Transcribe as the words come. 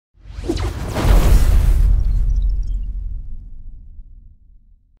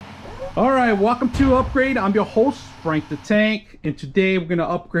All right, welcome to Upgrade. I'm your host, Frank the Tank, and today we're gonna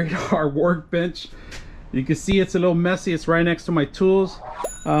upgrade our workbench. You can see it's a little messy. It's right next to my tools.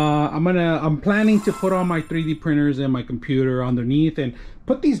 I'm planning to put all my 3D printers and my computer underneath and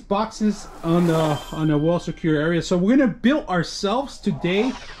put these boxes on a well secure area. So we're gonna build ourselves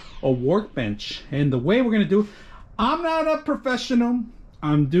today a workbench, and the way we're gonna do, I'm not a professional.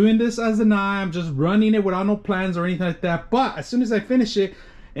 I'm doing this as an eye. I'm just running it without no plans or anything like that. But as soon as I finish it,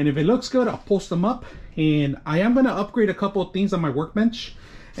 and if it looks good, I'll post them up. And I am gonna upgrade a couple of things on my workbench.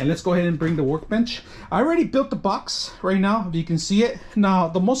 And let's go ahead and bring the workbench. I already built the box right now, if you can see it. Now,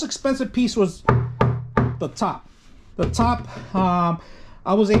 the most expensive piece was the top. The top,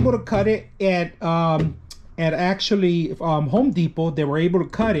 I was able to cut it at actually Home Depot. They were able to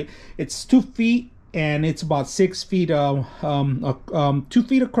cut it. It's 2 feet and it's about 6 feet, 2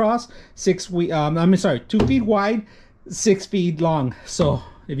 feet across, 2 feet wide, 6 feet long. So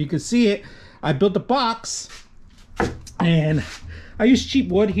if you can see it, I built the box and I use cheap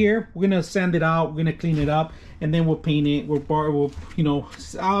wood here. We're gonna sand it out, we're gonna clean it up, and then we'll paint it. We'll you know,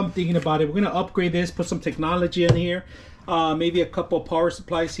 I'm thinking about it. We're gonna upgrade this, put some technology in here, maybe a couple of power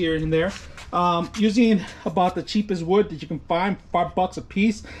supplies here and there. Using about the cheapest wood that you can find, $5 a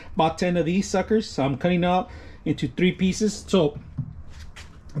piece, about 10 of these suckers. So I'm cutting up into 3 pieces. So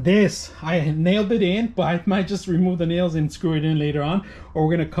this, I nailed it in, but I might just remove the nails and screw it in later on, or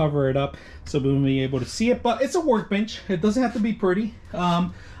we're gonna cover it up so we'll be able to see it. But it's a workbench. It doesn't have to be pretty.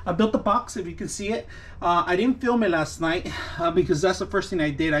 I built the box, if you can see it. I didn't film it last night because that's the first thing I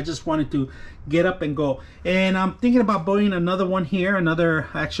did. I just wanted to get up and go. And I'm thinking about building another one here, another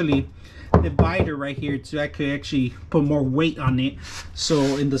actually divider right here, so I could actually put more weight on it.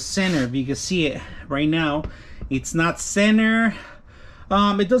 So in the center, if you can see it right now, it's not center.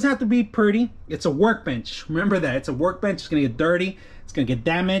 It doesn't have to be pretty. It's a workbench. Remember that. It's a workbench. It's going to get dirty. It's going to get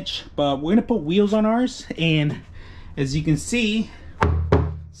damaged. But we're going to put wheels on ours. And as you can see,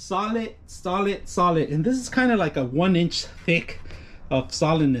 solid, solid, solid. And this is kind of like a 1 inch thick of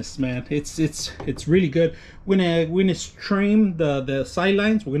solidness, man. It's really good. We're gonna trim the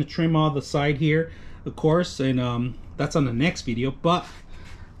sidelines. We're going to trim all the side here, of course. And that's on the next video. But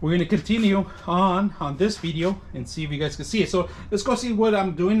we're going to continue on this video and see if you guys can see it. So let's go see what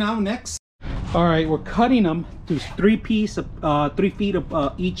I'm doing now next. All right, we're cutting them to 3 feet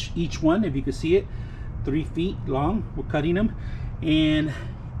of each one, if you can see it. 3 feet long, we're cutting them. And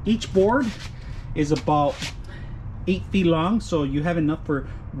each board is about 8 feet long, so you have enough for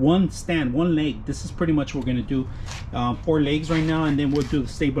one stand, one leg. This is pretty much what we're going to do. 4 legs right now, and then we'll do the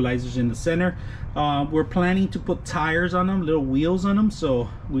stabilizers in the center. We're planning to put tires on them, little wheels on them, so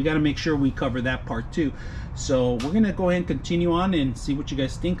we got to make sure we cover that part too. So we're gonna go ahead and continue on and see what you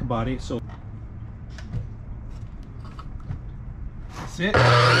guys think about it. So that's it.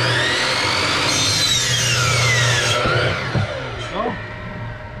 So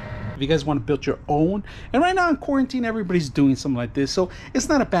if you guys want to build your own, and right now in quarantine everybody's doing something like this, so it's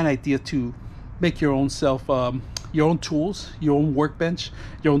not a bad idea to make your own your own tools, your own workbench,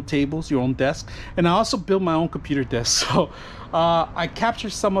 your own tables, your own desk. And I also built my own computer desk, so I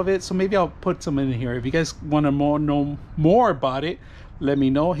captured some of it, so maybe I'll put some in here. If you guys want to know more about it, let me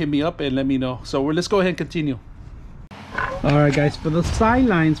know, hit me up and let me know. So let's go ahead and continue. All right guys, for the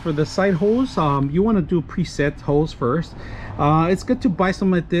sidelines, for the side holes, you want to do preset holes first. It's good to buy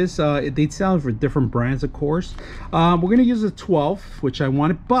some like this. They sell for different brands, of course. We're gonna use a 12, which I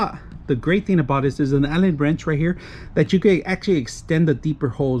wanted, but the great thing about this is an Allen wrench right here that you can actually extend the deeper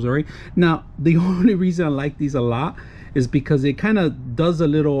holes. All right, now the only reason I like these a lot is because it kind of does a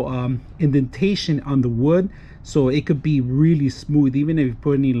little indentation on the wood, so it could be really smooth even if you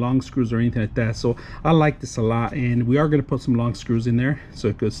put any long screws or anything like that. So I like this a lot, and we are going to put some long screws in there so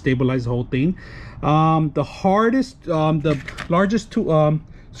it could stabilize the whole thing. The largest two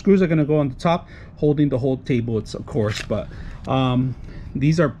screws are going to go on the top, holding the whole table, it's of course. But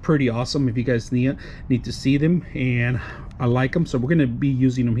these are pretty awesome. If you guys need to see them, and I like them, so we're going to be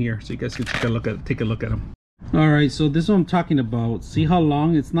using them here so you guys can take a look at them. All right, so this is what I'm talking about. See how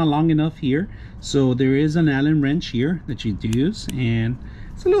long? It's not long enough here, so there is an Allen wrench here that you do use, and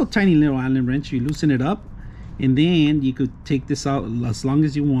it's a little tiny little Allen wrench. You loosen it up, and then you could take this out as long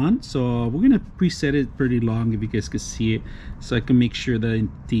as you want. So we're gonna preset it pretty long, if you guys can see it, so I can make sure the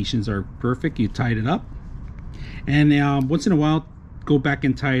indentations are perfect. You tied it up, and once in a while go back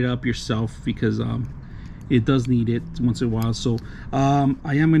and tie it up yourself, because it does need it once in a while. So I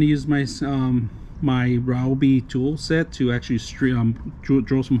am going to use my my Rowby tool set to actually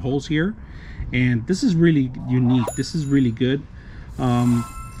drill some holes here, and this is really unique. This is really good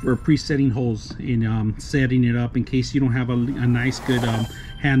for presetting holes in setting it up in case you don't have a nice good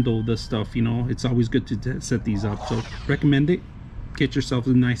handle the stuff, you know. It's always good to set these up, so recommend it. Get yourself a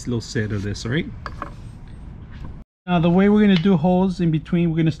nice little set of this. All right, now the way we're going to do holes in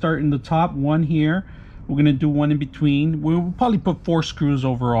between, we're going to start in the top one here. We're going to do one in between. We'll probably put 4 screws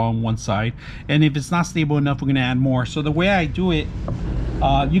overall on one side, and if it's not stable enough, we're going to add more. So the way I do it,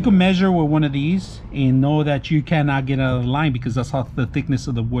 you can measure with one of these and know that you cannot get out of the line, because that's how the thickness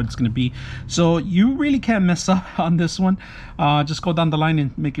of the wood is going to be. So you really can't mess up on this one. Just go down the line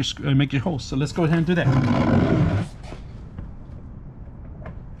and make your holes. So let's go ahead and do that.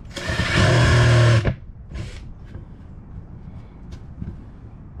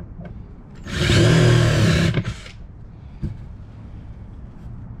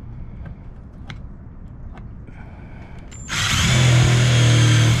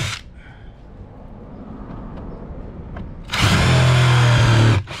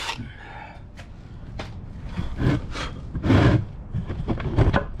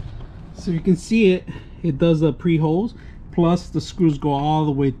 So you can see it does the pre-holes, plus the screws go all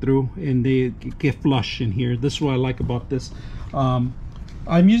the way through and they get flush in here. This is what I like about this. I'm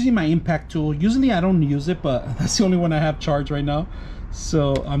using my impact tool. Usually I don't use it, but that's the only one I have charged right now,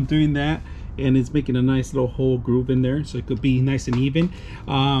 so I'm doing that, and it's making a nice little hole groove in there, so it could be nice and even.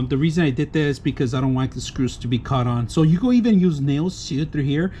 The reason I did that is because I don't want the screws to be caught on. So you could even use nails, see it through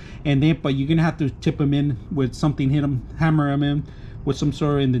here, and then but you're gonna have to tip them in with something, hit them, hammer them in with some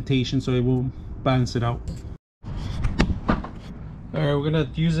sort of indentation, so it will balance it out. All right, we're gonna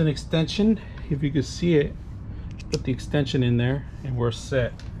use an extension. If you can see it, put the extension in there and we're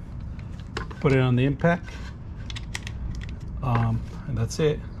set. Put it on the impact, and that's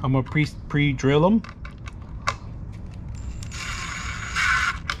it. I'm gonna pre-drill them.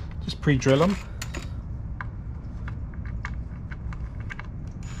 Just pre-drill them.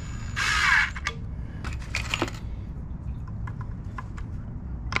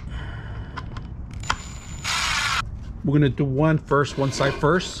 We're gonna do one side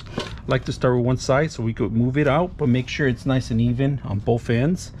first. I like to start with one side so we could move it out, but make sure it's nice and even on both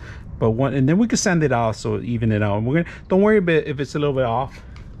ends. But one, and then we can sand it out, so even it out. And we're gonna, don't worry about if it's a little bit off.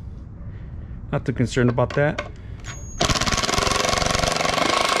 Not too concerned about that.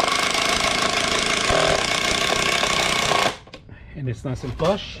 And it's nice and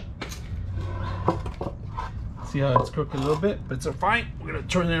flush. See how it's crooked a little bit, but it's fine. We're gonna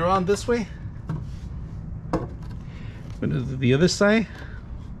turn it around this way. The other side,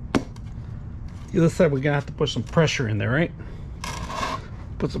 we're gonna have to put some pressure in there, right?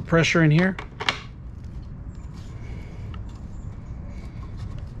 Put some pressure in here.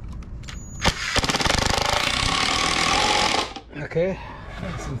 Okay,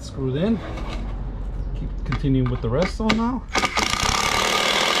 that's screwed in. Keep continuing with the rest on now.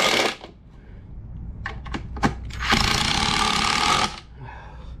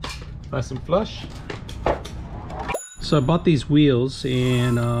 Nice and flush. So I bought these wheels,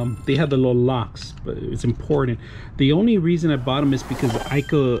 and they have the little locks, but it's important. The only reason I bought them is because I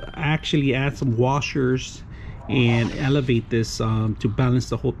could actually add some washers and elevate this to balance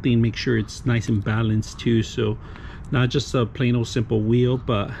the whole thing, make sure it's nice and balanced too. So not just a plain old simple wheel,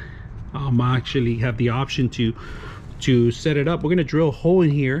 but I actually have the option to set it up. We're gonna drill a hole in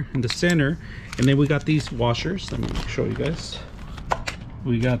here in the center, and then we got these washers. Let me show you guys.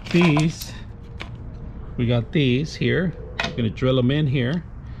 We got these. We got these here. We're gonna drill them in here.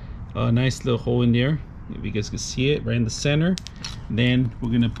 A nice little hole in there, if you guys can see it, right in the center. And then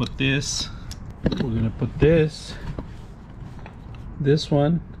we're gonna put this. We're gonna put this. This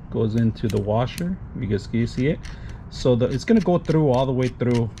one goes into the washer. If you guys can see it. So it's gonna go through all the way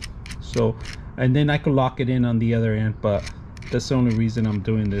through. So, and then I could lock it in on the other end, but that's the only reason I'm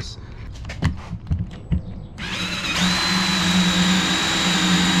doing this.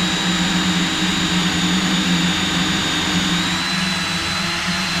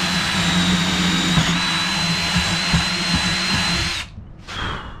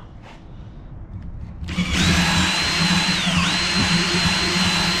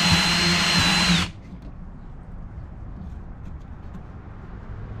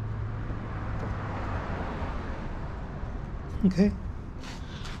 Okay,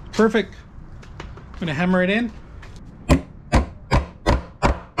 perfect. I'm gonna hammer it in.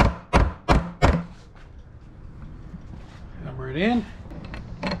 Hammer it in.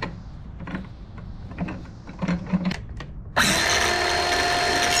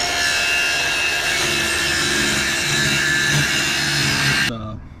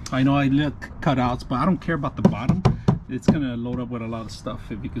 I know I look cutouts, but I don't care about the bottom. It's gonna load up with a lot of stuff,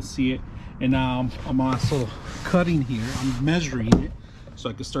 if you can see it. And now I'm also cutting here. I'm measuring it so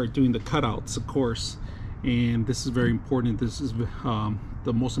I can start doing the cutouts, of course. and this is very important. This is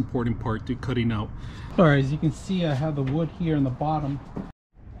the most important part to cutting out. All right, as you can see, I have the wood here in the bottom.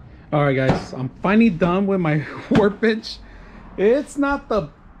 All right guys, I'm finally done with my workbench. It's not the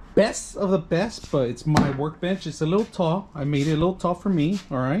best of the best, but it's my workbench. It's a little tall. I made it a little tall for me.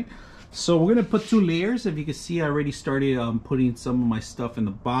 All right, so we're gonna put 2 layers. If you can see, I already started putting some of my stuff in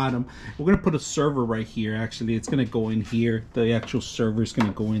the bottom. We're gonna put a server right here. Actually, it's gonna go in here. The actual server is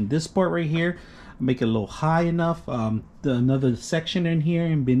gonna go in this part right here. Make it a little high enough. Another section in here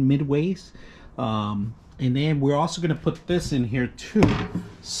in midways. And then we're also going to put this in here too.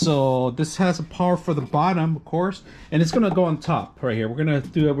 So this has a power for the bottom, of course, and it's going to go on top right here. We're going to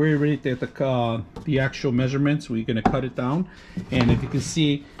do it. We're already at the actual measurements. We're going to cut it down, and if you can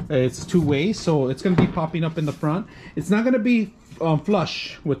see, it's 2 ways. So it's going to be popping up in the front. It's not going to be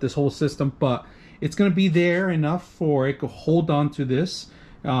flush with this whole system, but it's going to be there enough for it to hold on to this.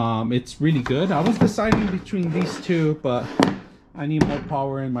 It's really good. I was deciding between these 2, but I need more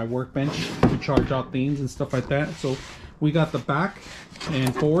power in my workbench to charge out things and stuff like that. So we got the back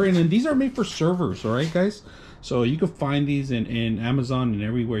and forward, and then these are made for servers. All right guys, so you can find these in Amazon and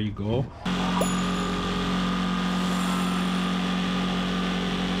everywhere you go.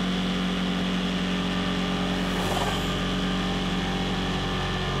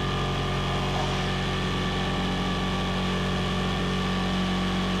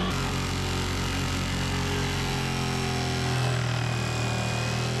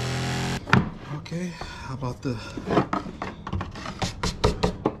 Okay, how about this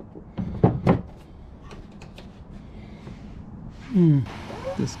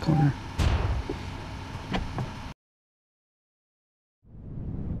corner?